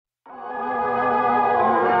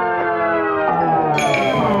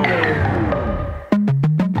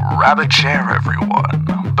grab a chair, everyone.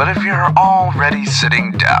 But if you're already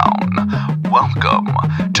sitting down, welcome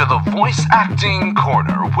to the Voice Acting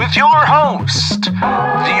Corner with your host,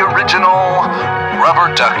 the original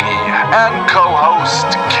Rubber Ducky and co-host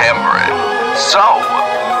Cameron. So,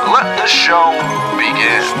 let the show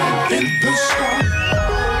begin.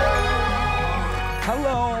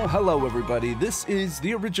 Hello everybody, this is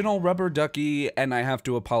the original Rubber Ducky, and I have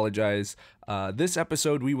to apologize. This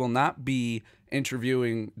episode we will not be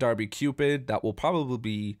interviewing Darby Cupid. That will probably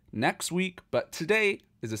be next week, but today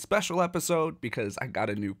is a special episode because I got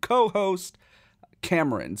a new co-host,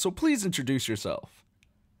 Cameron. So please introduce yourself.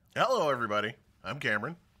 Hello everybody, I'm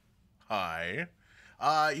Cameron. Hi.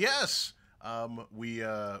 Yes, we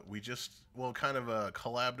just, kind of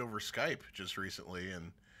collabed over Skype just recently,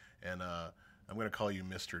 and I'm going to call you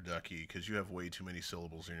Mr. Ducky because you have way too many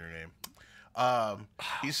syllables in your name.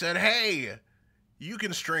 He said, hey, you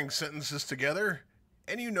can string sentences together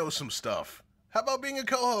and you know some stuff. How about being a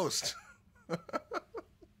co-host?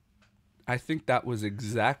 I think that was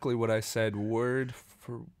exactly what I said, word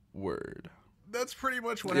for word. That's pretty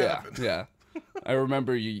much what happened. Yeah. I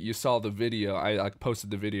remember you saw the video. I posted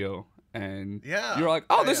the video and you were like,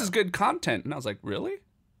 oh, this is good content. And I was like, really?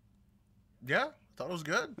 Yeah. Thought it was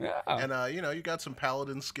good. Yeah. And, you got some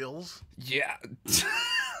paladin skills. Yeah.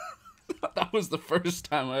 That was the first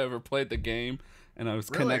time I ever played the game, and I was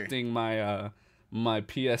connecting my my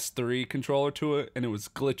PS3 controller to it, and it was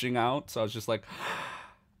glitching out, so I was just like,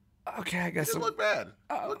 okay, I guess. It didn't look bad.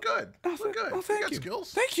 Look good. Look good. Oh, thank you. Got you.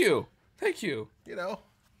 skills. Thank you. Thank you. You know,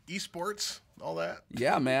 esports, all that.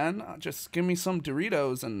 Yeah, man. Just give me some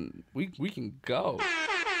Doritos, and we can go.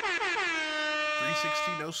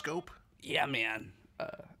 360 no scope. Yeah, man.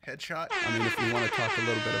 Headshot. I mean, if we want to talk a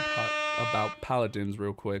little bit about paladins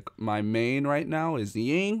real quick, my main right now is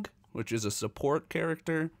Ying, which is a support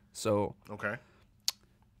character. So okay,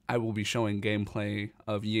 I will be showing gameplay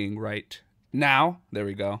of Ying right now. There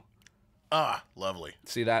we go. Ah, lovely.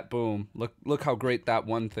 See that? Boom. Look how great that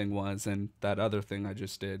one thing was, and that other thing I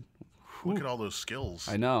just did. Look at all those skills.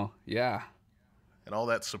 I know. Yeah. And all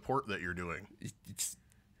that support that you're doing.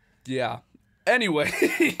 Yeah. Anyway,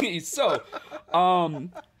 so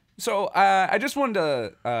I just wanted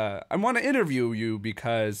to I want to interview you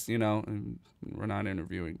because we're not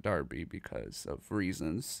interviewing Darby because of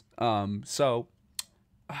reasons. So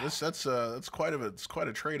that's quite a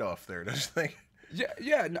trade-off there, don't you think?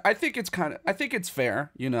 Yeah. I think it's fair,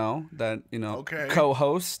 that okay.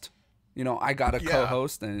 Co-host. I got a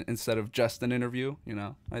co-host instead of just an interview.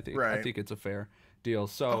 I think it's a fair deal.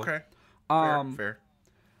 So okay, fair.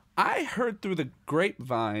 I heard through the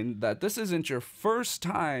grapevine that this isn't your first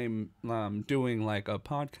time doing like a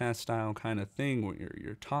podcast style kind of thing where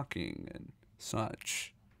you're talking and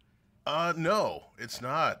such. No, it's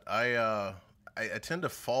not. I tend to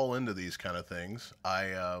fall into these kind of things.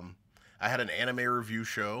 I had an anime review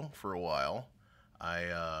show for a while.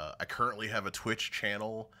 I currently have a Twitch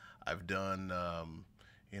channel. I've done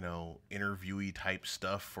interviewee type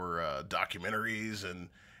stuff for documentaries and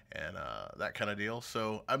that kind of deal.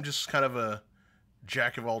 So I'm just kind of a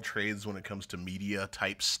jack of all trades when it comes to media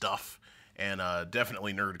type stuff, and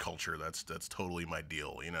definitely nerd culture. That's totally my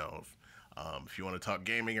deal. If you want to talk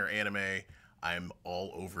gaming or anime, I'm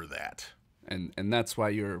all over that. And that's why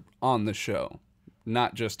you're on the show,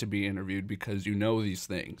 not just to be interviewed because you know these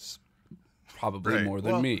things, probably more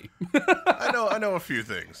than me. I know a few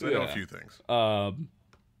things.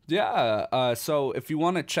 Yeah, so if you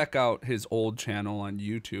want to check out his old channel on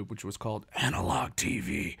YouTube, which was called Analog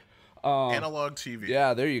TV. Analog TV.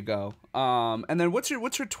 Yeah, there you go. And then what's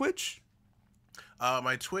your Twitch?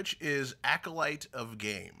 My Twitch is Acolyte of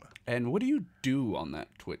Game. And what do you do on that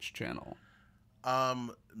Twitch channel? A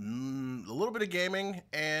little bit of gaming,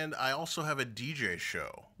 and I also have a DJ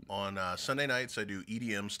show. On Sunday nights, I do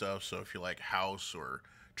EDM stuff, so if you like house or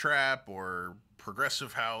trap or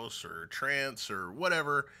progressive house or trance or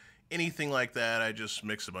whatever, anything like that, I just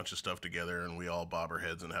mix a bunch of stuff together and we all bob our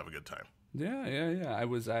heads and have a good time. Yeah. I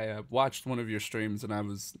watched one of your streams and I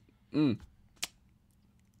was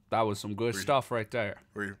that was some good stuff right there.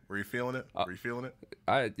 Were you feeling it? Were you feeling it?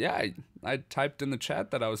 I typed in the chat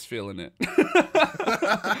that I was feeling it.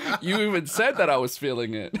 You even said that I was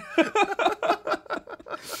feeling it.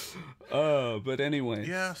 But anyway.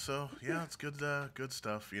 Yeah, so it's good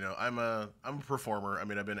stuff. I'm a performer. I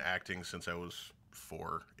mean, I've been acting since I was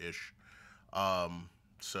 4-ish.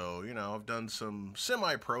 So, I've done some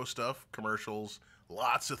semi-pro stuff, commercials,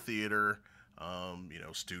 lots of theater,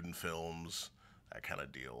 student films, that kind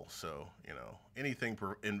of deal. So,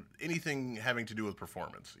 anything having to do with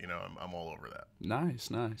performance, I'm all over that.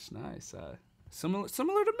 Nice. Similar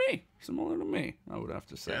to me. Similar to me, I would have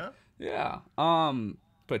to say. Yeah? Yeah.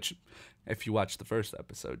 But if you watch the first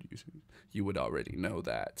episode, you would already know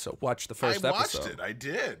that. So watch the first episode. I watched it. I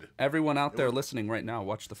did. Everyone out there listening right now,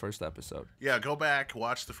 watch the first episode. Yeah, go back,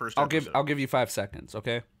 watch the first episode. I'll give you 5 seconds,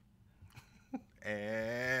 okay?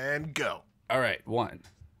 And go. All right, 1,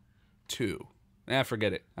 2.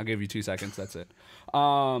 Forget it. I'll give you 2 seconds. That's it.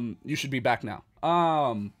 You should be back now.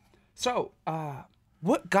 So,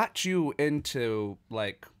 what got you into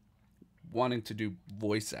like wanting to do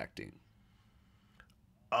voice acting?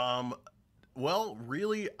 Well,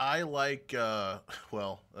 really, I like,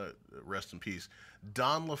 rest in peace,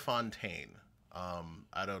 Don LaFontaine.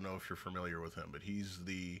 I don't know if you're familiar with him, but he's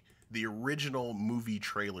the original movie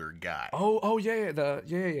trailer guy. Oh, yeah,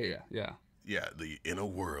 yeah. Yeah, the In a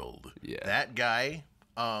World. Yeah. That guy,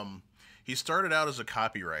 he started out as a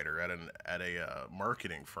copywriter at a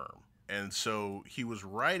marketing firm. And so he was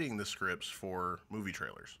writing the scripts for movie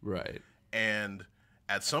trailers. Right. And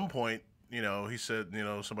at some point, he said,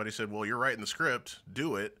 somebody said, well, you're writing the script,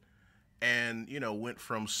 do it. And, went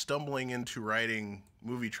from stumbling into writing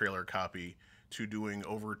movie trailer copy to doing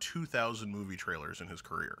over 2,000 movie trailers in his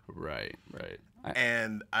career. Right.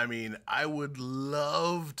 And, I mean, I would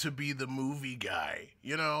love to be the movie guy,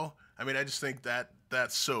 I mean, I just think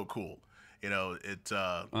that's so cool. I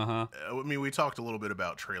mean, we talked a little bit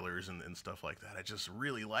about trailers and stuff like that. I just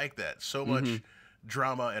really like that. So much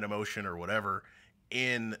drama and emotion or whatever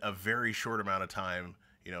in a very short amount of time,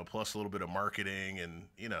 plus a little bit of marketing and,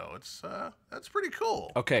 that's pretty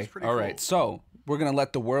cool. Okay. All right. So we're going to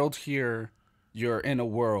let the world hear you're in a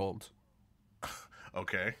world.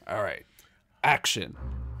 Okay. All right. Action.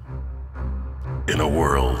 In a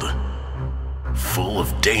world full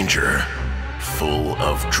of danger, full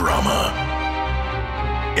of drama.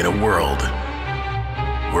 In a world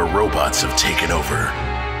where robots have taken over.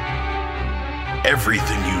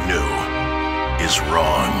 Everything you knew is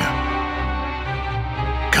wrong.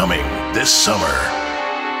 Coming this summer,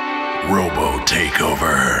 Robo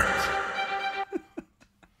Takeover.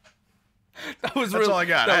 That's all I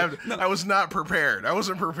got. I was not prepared. I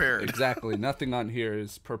wasn't prepared. Exactly. Nothing on here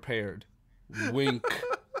is prepared. Wink.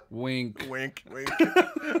 Wink. Wink, wink.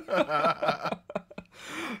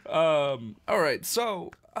 All right.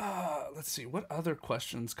 So, let's see. What other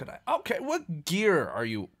questions could I? Okay. What gear are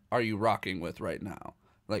you rocking with right now?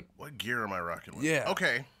 Like, what gear am I rocking with? Yeah.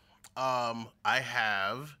 Okay. I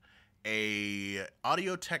have a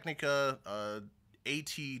Audio-Technica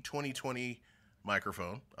AT2020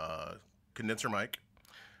 microphone, condenser mic.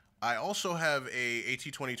 I also have a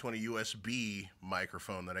AT2020 USB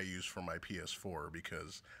microphone that I use for my PS4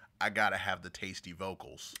 because I gotta have the tasty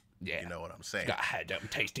vocals. Yeah. You know what I'm saying? gotta have them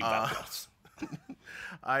tasty vocals.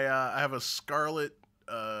 I have a Scarlett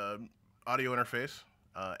audio interface,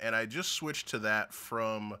 and I just switched to that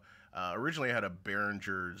from. Originally, I had a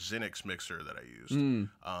Behringer Xenix mixer that I used,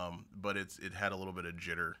 but it had a little bit of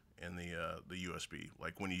jitter in the USB.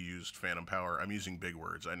 Like when you used phantom power, I'm using big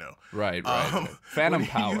words, I know. Right. Phantom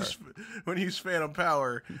power. When you use phantom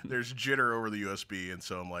power, there's jitter over the USB, and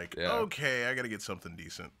so I'm like, okay, I got to get something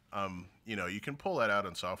decent. You can pull that out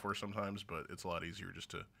in software sometimes, but it's a lot easier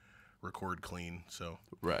just to record clean. So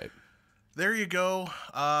right. There you go.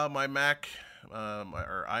 My Mac,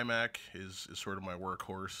 or iMac is sort of my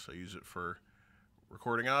workhorse. I use it for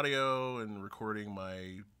recording audio and recording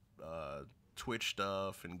my Twitch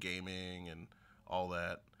stuff and gaming and all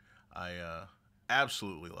that. I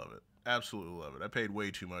absolutely love it. Absolutely love it. I paid way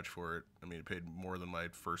too much for it. I mean, I paid more than my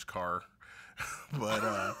first car,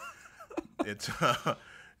 but it's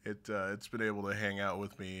been able to hang out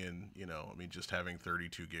with me, and just having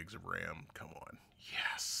 32 gigs of RAM. Come on,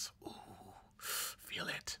 yes, ooh, feel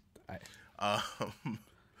it.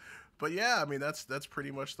 But yeah, I mean that's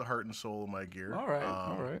pretty much the heart and soul of my gear. All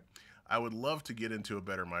right. I would love to get into a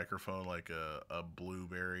better microphone like a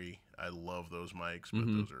Blueberry. I love those mics, but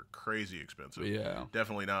those are crazy expensive. Yeah.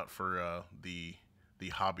 Definitely not for the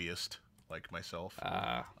hobbyist like myself.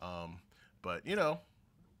 But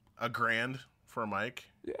 $1,000 for a mic.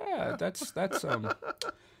 Yeah, that's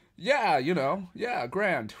yeah,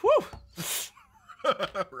 grand. Whew.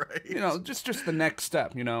 Right. Just the next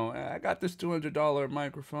step. I got this $200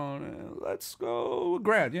 microphone. Let's go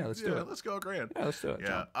 $1,000. Yeah, let's do it. Let's go $1,000. Yeah, let's do it.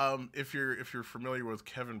 Yeah. If you're familiar with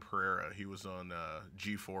Kevin Pereira, he was on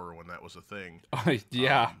G4 when that was a thing.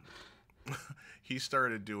 Yeah. He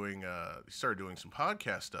started doing some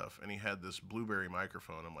podcast stuff, and he had this Blueberry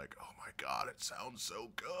microphone. I'm like, oh my god, it sounds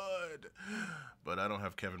so good. But I don't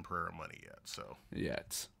have Kevin Pereira money yet, so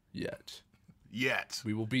Yet. Yet.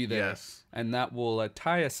 We will be there. Yes. And that will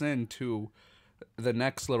tie us into the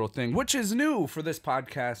next little thing, which is new for this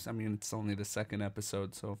podcast. I mean, it's only the second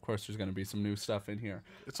episode, so of course there's going to be some new stuff in here.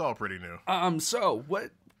 It's all pretty new. So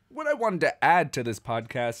what I wanted to add to this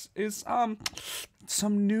podcast is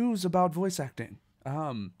some news about voice acting.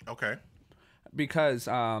 Okay. Because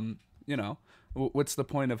you know, what's the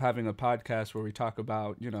point of having a podcast where we talk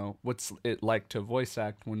about, you know, what's it like to voice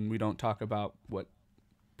act when we don't talk about what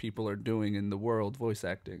people are doing in the world voice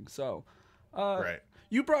acting? So, Right.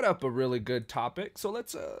 You brought up a really good topic, so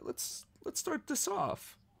let's start this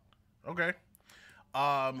off. Okay.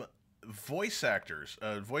 Voice actors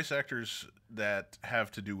that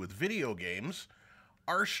have to do with video games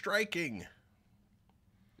are striking.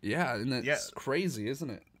 Yeah, and that's crazy, isn't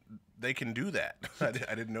it? They can do that. I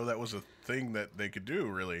didn't know that was a thing that they could do,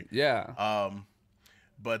 really. Yeah.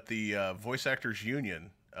 But the Voice Actors Union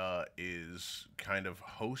is kind of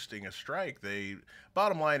hosting a strike.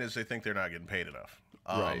 Bottom line is they think they're not getting paid enough.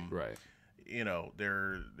 Right. You know,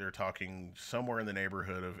 they're talking somewhere in the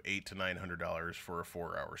neighborhood of $800 to $900 for a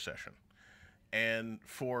 4-hour session, and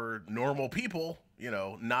for normal people, you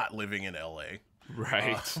know, not living in LA,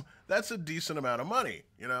 Right. that's a decent amount of money,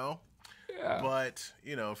 you know. Yeah. But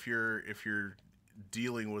you know, if you're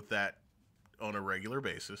dealing with that on a regular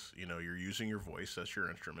basis, you know, you're using your voice, that's your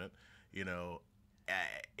instrument, you know,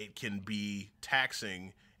 it can be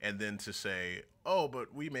taxing. And then to say, oh,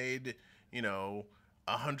 but we made, you know,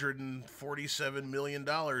 $147 million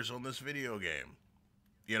on this video game,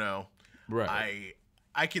 you know, Right.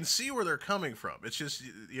 I can see where they're coming from. It's just,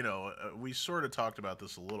 you know, we sort of talked about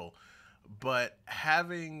this a little, but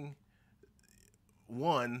having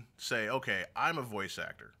one say, okay, I'm a voice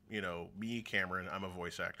actor, you know, me, Cameron, I'm a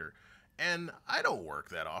voice actor, and I don't work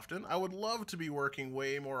that often. I would love to be working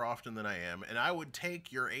way more often than I am, and I would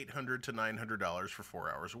take your $800 to $900 for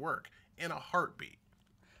 4 hours of work in a heartbeat,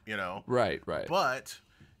 you know? Right. But,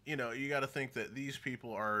 you know, you got to think that these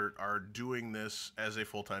people are doing this as a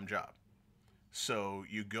full-time job. So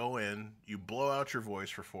you go in, you blow out your voice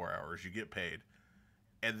for 4 hours, you get paid,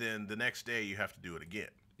 and then the next day you have to do it again.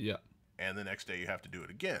 Yeah. And the next day you have to do it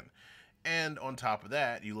again. And on top of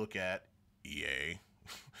that, you look at EA,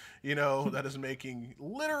 you know, that is making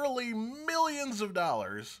literally millions of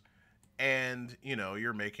dollars, and, you know,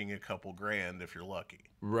 you're making a couple grand if you're lucky.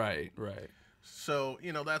 Right. So,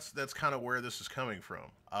 you know, that's kind of where this is coming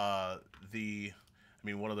from.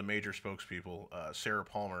 One of the major spokespeople, Sarah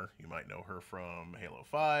Palmer, you might know her from Halo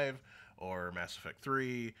 5 or Mass Effect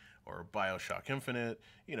 3 or BioShock Infinite,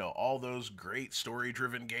 you know, all those great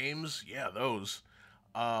story-driven games. Yeah, those.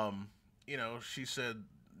 You know, she said,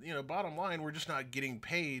 you know, bottom line, we're just not getting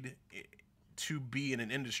paid to be in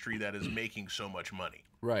an industry that is making so much money.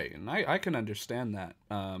 Right. And I can understand that.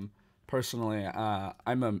 Personally,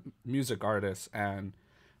 I'm a music artist, and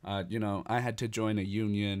you know, I had to join a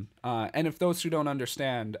union. And if those who don't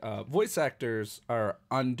understand, voice actors are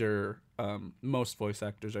under, most voice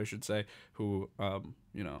actors, I should say, who,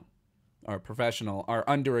 you know, are professional, are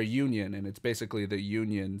under a union, and it's basically the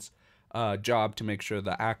union's job to make sure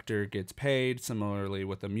the actor gets paid. Similarly,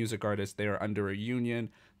 with a music artist, they are under a union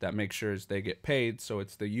that makes sure they get paid. So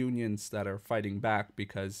it's the unions that are fighting back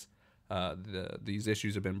because these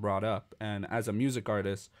issues have been brought up. And as a music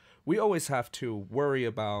artist, we always have to worry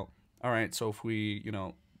about, all right, so if we, you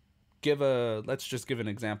know, let's just give an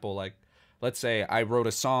example. Like, let's say I wrote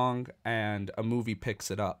a song and a movie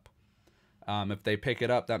picks it up. If they pick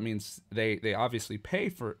it up, that means they obviously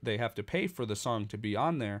they have to pay for the song to be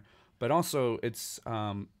on there, but also it's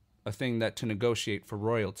a thing that to negotiate for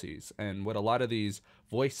royalties. And what a lot of these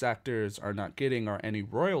voice actors are not getting are any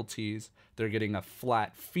royalties. They're getting a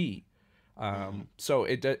flat fee. So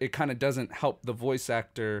it kind of doesn't help the voice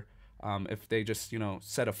actor if they just, you know,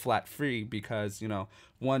 set a flat fee, because, you know,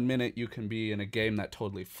 1 minute you can be in a game that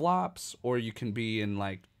totally flops, or you can be in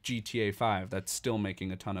like GTA 5 that's still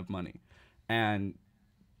making a ton of money, and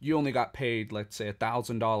you only got paid, let's say,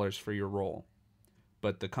 $1,000 for your role,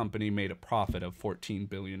 but the company made a profit of $14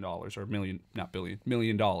 billion or million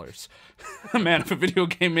dollars. Man, if a video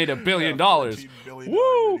game made $1 billion, $14 billion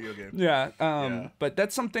woo! video game. Yeah. But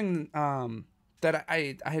that's something that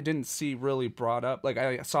I didn't see really brought up. Like,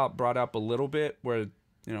 I saw it brought up a little bit, where,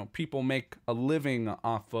 you know, people make a living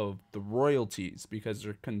off of the royalties because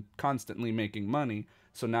they're constantly making money.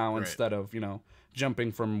 So now instead of, you know,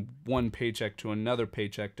 jumping from one paycheck to another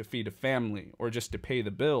paycheck to feed a family or just to pay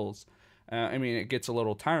the bills, I mean, it gets a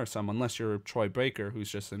little tiresome unless you're Troy Baker, who's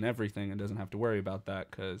just in everything and doesn't have to worry about that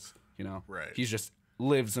because, you know, he's just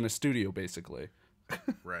lives in a studio basically.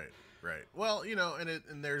 Right. Well, you know,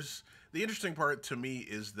 and there's the interesting part to me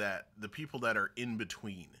is that the people that are in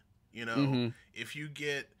between, you know, if you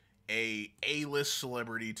get a A-list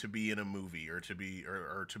celebrity to be in a movie or to be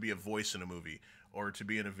a voice in a movie or to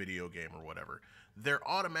be in a video game or whatever, they're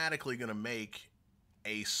automatically going to make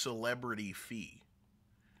a celebrity fee,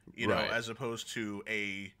 you know, as opposed to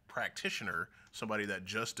a practitioner, somebody that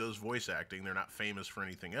just does voice acting. They're not famous for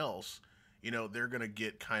anything else. You know, they're going to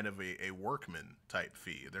get kind of a workman type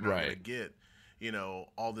fee. They're not going to get, you know,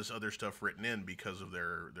 all this other stuff written in because of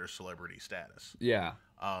their celebrity status. Yeah.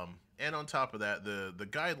 And on top of that, the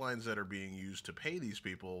guidelines that are being used to pay these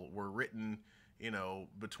people were written, you know,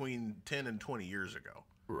 between 10 and 20 years ago.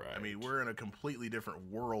 Right. I mean, we're in a completely different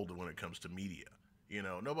world when it comes to media. You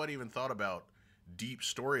know, nobody even thought about deep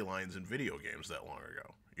storylines in video games that long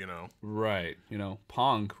ago, you know? Right. You know,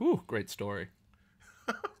 Pong. Whew, great story.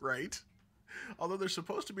 Right. Although there's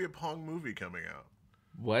supposed to be a Pong movie coming out.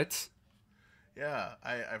 What? Yeah,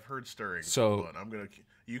 I've heard stirring. So I'm gonna.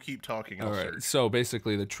 You keep talking. All right. Search. So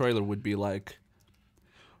basically, the trailer would be like,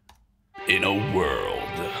 in a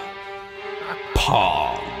world,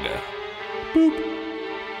 Pong. Boop,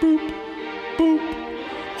 boop,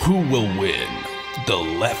 boop. Who will win, the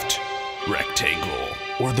left rectangle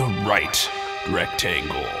or the right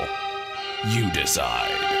rectangle? You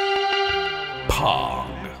decide.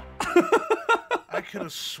 Pong. I could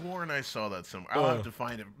have sworn I saw that somewhere. I'll have to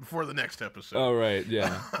find it before the next episode. Oh right,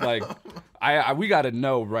 yeah. Like, we got to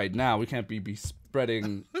know right now. We can't be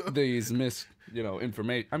spreading these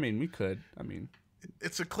information. I mean, we could. I mean,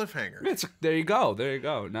 it's a cliffhanger. There you go. There you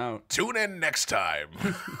go. Now tune in next time.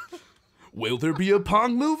 Will there be a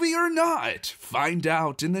Pong movie or not? Find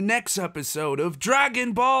out in the next episode of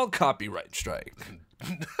Dragon Ball Copyright Strike.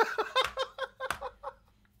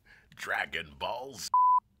 Dragon Balls.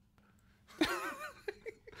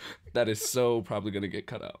 That is so probably going to get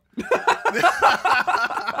cut out.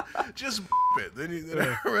 Just it. Then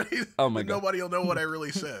everybody, oh my God. Nobody will know what I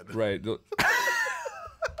really said. Right.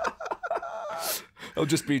 It'll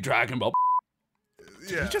just be Dragon Ball.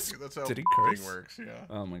 Yeah, that's how thing works. Yeah.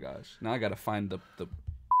 Oh my gosh. Now I got to find the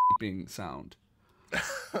beeping sound.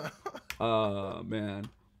 Man.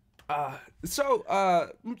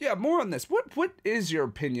 Yeah, more on this. What is your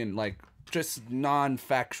opinion, like, just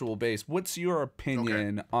non-factual based? What's your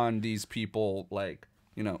opinion on these people, like,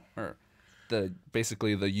 you know, or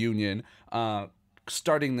basically the union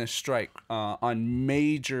starting this strike on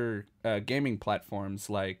major gaming platforms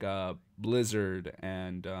like Blizzard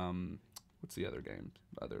and what's the other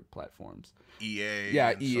platforms? EA.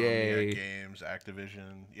 Yeah, and EA Games,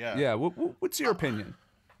 Activision. Yeah. Yeah. What's your opinion?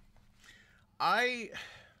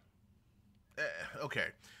 Okay.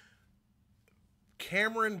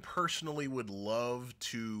 Cameron personally would love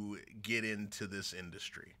to get into this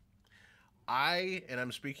industry. And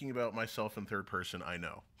I'm speaking about myself in third person, I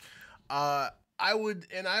know. I would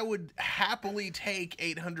happily take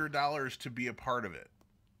 $800 to be a part of it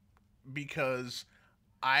because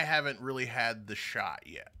I haven't really had the shot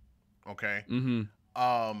yet. Okay? Mm-hmm.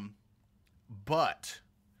 But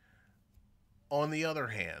on the other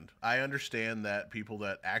hand, I understand that people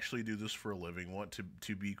that actually do this for a living want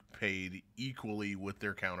to be paid equally with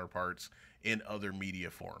their counterparts in other media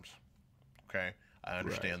forms. Okay? I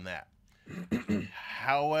understand that.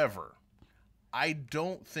 However, I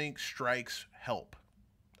don't think strikes help.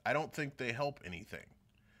 I don't think they help anything.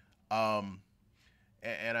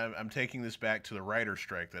 And I'm taking this back to the writer's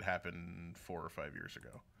strike that happened 4 or 5 years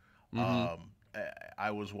ago. Mm-hmm.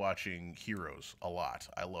 I was watching Heroes a lot.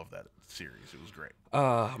 I love that series. It was great.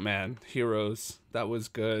 Oh, man. Heroes. That was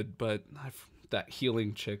good, but that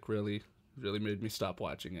healing chick really made me stop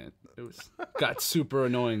watching it. It got super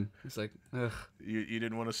annoying. It's like, ugh. You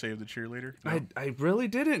didn't want to save the cheerleader? No? I really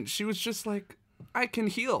didn't. She was just like, I can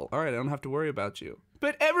heal. All right, I don't have to worry about you.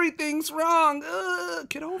 But everything's wrong. Ugh,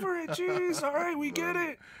 get over it. Jeez. All right, we get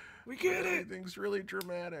it. We get it. Everything's really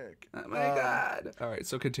dramatic. Oh, my God. All right,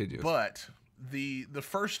 so continue. But the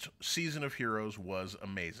first season of Heroes was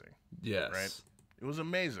amazing. Yes. Right? It was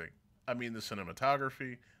amazing. I mean, the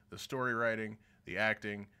cinematography, the story writing, the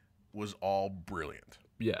acting was all brilliant.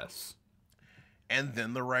 Yes. And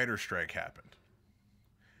then the writer's strike happened.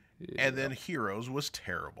 Yep. And then Heroes was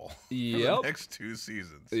terrible for the next 2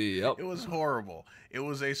 seasons. Yep. It was horrible. It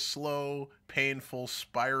was a slow, painful,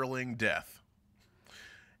 spiraling death.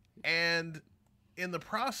 And in the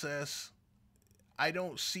process, I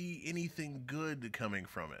don't see anything good coming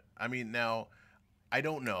from it. I mean, now, I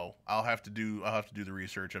don't know. I'll have to do the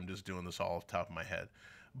research. I'm just doing this all off the top of my head.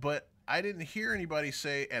 But I didn't hear anybody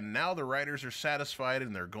say, and now the writers are satisfied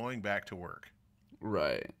and they're going back to work.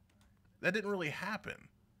 Right. That didn't really happen.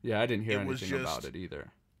 Yeah, I didn't hear anything about it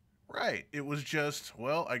either. Right. It was just,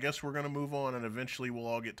 well, I guess we're going to move on and eventually we'll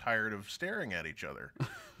all get tired of staring at each other.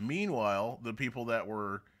 Meanwhile, the people that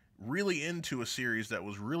were really into a series that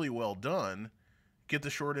was really well done get the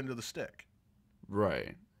short end of the stick.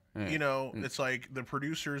 Right. Yeah. You know, it's like the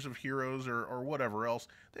producers of Heroes or whatever else,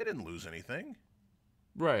 they didn't lose anything.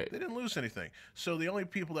 Right. They didn't lose anything. So the only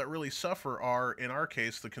people that really suffer are, in our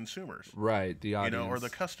case, the consumers. Right. The audience. You know, or the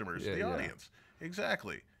customers, the audience.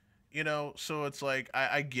 Exactly. You know, so it's like,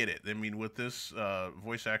 I get it. I mean, with this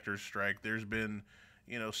voice actors strike, there's been,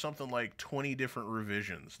 you know, something like 20 different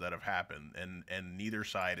revisions that have happened, and neither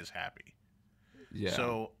side is happy. Yeah.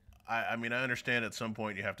 So, I mean, I understand at some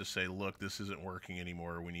point you have to say, look, this isn't working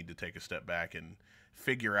anymore. We need to take a step back and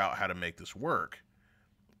figure out how to make this work.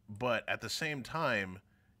 But at the same time,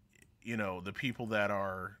 you know, the people that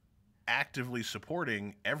are actively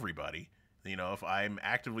supporting everybody, you know, if I'm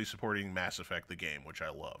actively supporting Mass Effect, the game, which I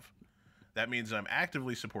love, that means I'm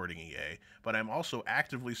actively supporting EA, but I'm also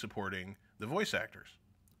actively supporting the voice actors.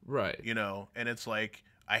 Right. You know, and it's like,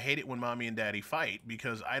 I hate it when mommy and daddy fight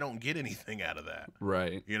because I don't get anything out of that.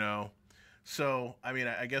 Right. You know? So, I mean,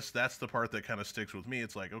 I guess that's the part that kind of sticks with me.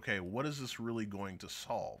 It's like, okay, what is this really going to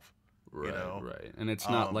solve? Right, you know? right. And it's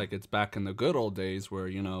not like it's back in the good old days where,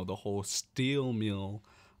 you know, the whole steel mill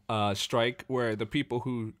strike, where the people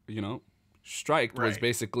who, you know, striked was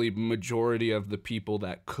basically majority of the people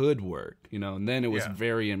that could work, you know, and then it was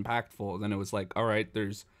very impactful. Then it was like, all right,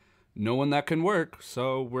 there's no one that can work,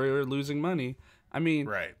 so we're losing money. I mean,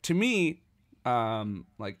 to me,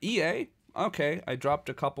 like EA, okay, I dropped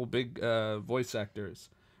a couple big voice actors.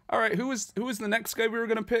 All right, who was the next guy we were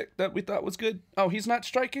gonna pick that we thought was good? Oh, he's not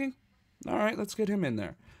striking? All right, let's get him in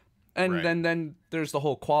there. And then there's the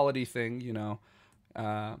whole quality thing, you know.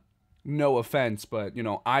 No offense, but, you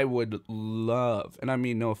know, I would love, and I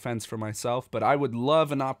mean no offense for myself, but I would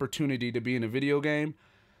love an opportunity to be in a video game.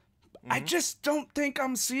 I just don't think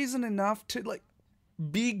I'm seasoned enough to, like,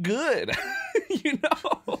 be good. You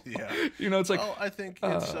know? Yeah. You know, it's like, well, I think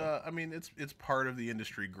it's I mean, it's part of the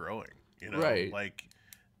industry growing, you know? Right. Like,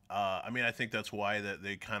 I mean, I think that's why that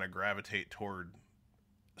they kind of gravitate toward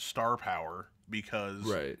star power, because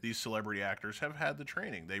these celebrity actors have had the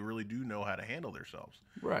training. They really do know how to handle themselves.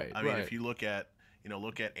 Right. I mean, if you look at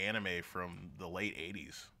anime from the late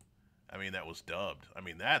 80s, I mean, that was dubbed. I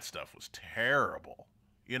mean, that stuff was terrible,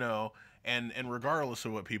 you know? And regardless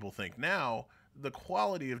of what people think now, the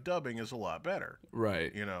quality of dubbing is a lot better.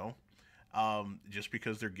 Right. You know? Just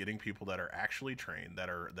because they're getting people that are actually trained, that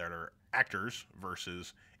are actors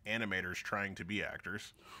versus animators trying to be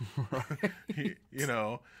actors. You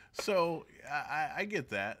know, so I get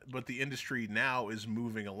that, but the industry now is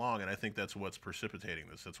moving along, and I think that's what's precipitating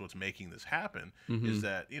this. That's what's making this happen. Is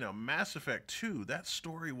that, you know, Mass Effect 2, that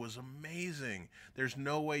story was amazing. There's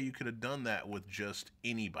no way you could have done that with just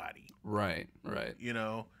anybody. Right. You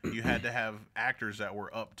know, you had to have actors that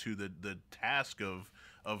were up to the task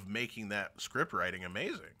of making that script writing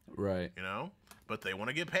amazing. Right. You know? But they want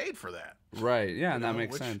to get paid for that. Right. Yeah, and that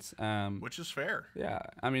makes sense. Which is fair. Yeah.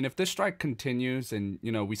 I mean, if this strike continues and,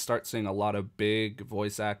 you know, we start seeing a lot of big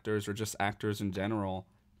voice actors or just actors in general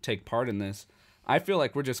take part in this, I feel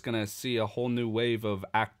like we're just going to see a whole new wave of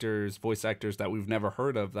actors, voice actors that we've never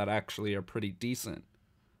heard of that actually are pretty decent.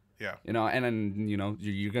 Yeah. You know, and then, you know,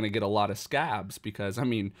 you're going to get a lot of scabs because, I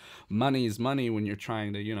mean, money is money when you're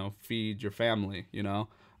trying to, you know, feed your family, you know?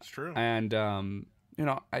 It's true. And, you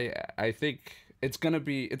know, I think it's gonna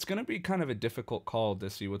be kind of a difficult call to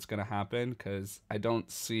see what's gonna happen, because I don't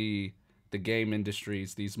see the game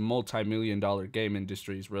industries, these multi-million-dollar game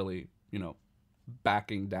industries, really, you know,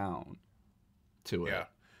 backing down to it. Yeah.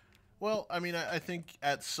 Well, I mean, I think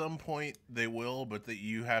at some point they will, but that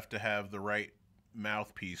you have to have the right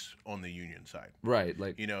mouthpiece on the union side. Right.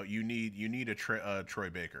 Like, you know, you need a Troy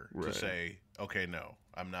Baker to say, okay, no,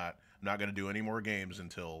 I'm not going to do any more games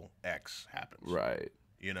until X happens. Right.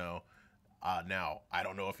 You know. Now, I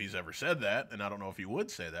don't know if he's ever said that, and I don't know if he would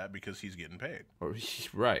say that because he's getting paid.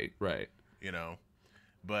 Right. You know,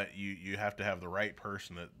 but you have to have the right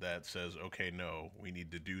person that says, okay, no, we need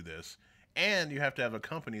to do this. And you have to have a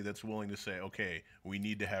company that's willing to say, okay, we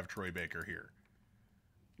need to have Troy Baker here.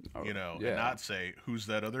 You know, and not say, who's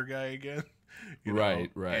that other guy again? You know?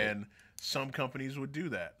 Right. And some companies would do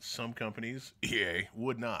that. Some companies, EA,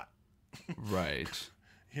 would not. Right.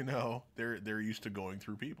 You know, they're used to going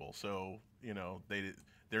through people, so, you know,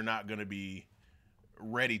 they're not going to be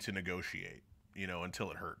ready to negotiate, you know, until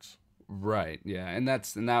it hurts. Right. Yeah, and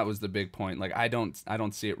that was the big point. Like, I don't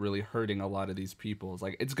see it really hurting a lot of these people. It's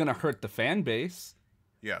like, it's going to hurt the fan base.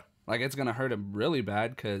 Yeah. Like, it's going to hurt them really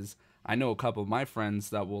bad, because I know a couple of my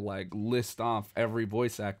friends that will, like, list off every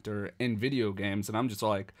voice actor in video games, and I'm just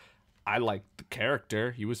like, I like the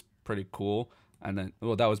character. He was pretty cool. And then,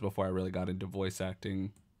 well, that was before I really got into voice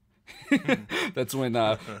acting. That's when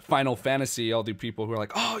Final Fantasy, all the people who are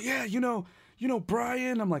like, oh yeah, you know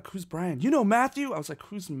Brian. I'm like, who's Brian? You know Matthew? I was like,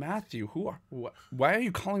 who's Matthew? Why are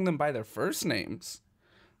you calling them by their first names?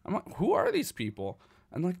 I'm like, who are these people?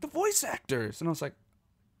 And like, the voice actors. And I was like,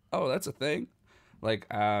 oh, that's a thing. Like,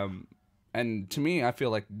 and to me, I feel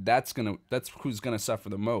like that's who's gonna suffer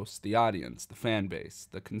the most: the audience, the fan base,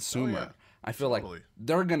 the consumer. Oh, yeah. I feel like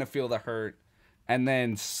they're gonna feel the hurt, and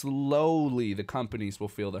then slowly the companies will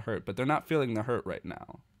feel the hurt, but they're not feeling the hurt right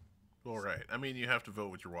now. Well, right. I mean, you have to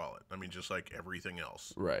vote with your wallet. I mean, just like everything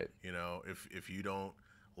else. Right. You know, if you don't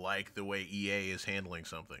like the way EA is handling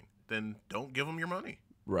something, then don't give them your money.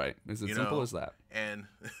 Right. It's as simple as that. And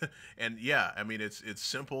yeah, I mean, it's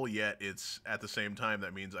simple, yet it's at the same time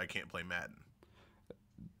that means I can't play Madden.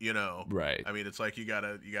 You know. Right. I mean, it's like you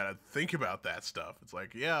gotta think about that stuff. It's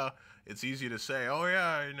like, yeah, it's easy to say, oh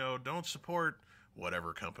yeah, don't support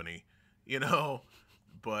whatever company,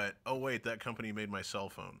 but oh wait, that company made my cell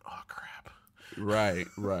phone. Oh crap. Right.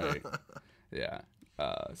 Yeah.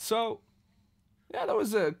 So yeah, that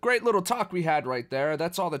was a great little talk we had right there.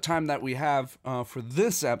 That's all the time that we have for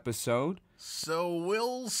this episode. So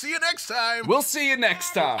we'll see you next time. We'll see you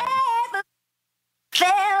next time.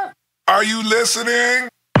 Are you listening?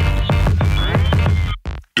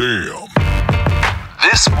 Damn.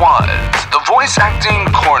 This was the Voice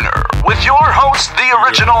Acting Corner with your host, the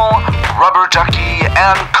original Rubber Ducky,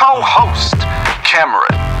 and co-host,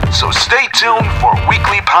 Cameron. So stay tuned for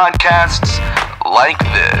weekly podcasts like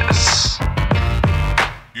this.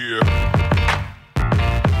 Yeah.